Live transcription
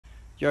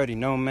You already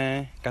know,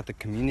 man. Got the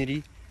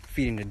community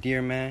feeding the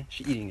deer, man.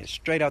 She eating it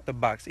straight out the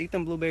box. Eat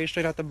them blueberries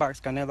straight out the box,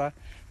 Canela.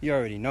 You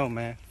already know,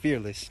 man.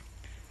 Fearless.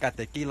 Got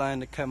the tequila in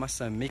the cut. My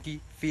son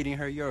Mickey feeding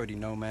her. You already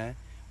know, man.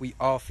 We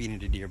all feeding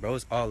the deer, bro.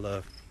 It's all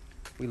love.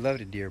 We love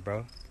the deer,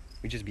 bro.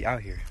 We just be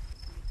out here.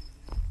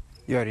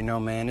 You already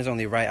know, man. It's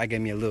only right I gave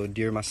me a little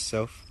deer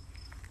myself.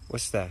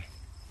 What's that?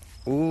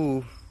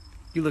 Ooh,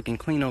 you looking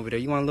clean over there.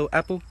 You want a little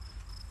apple?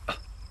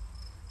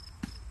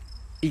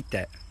 Eat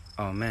that.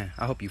 Oh, man.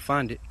 I hope you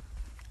find it.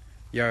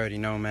 You already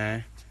know,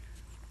 man.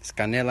 It's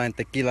Canela and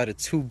Tequila, the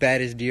two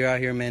baddest deer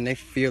out here, man. They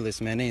fearless,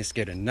 man. They ain't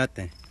scared of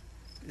nothing.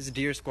 This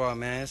deer squad,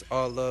 man. It's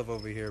all love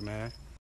over here, man.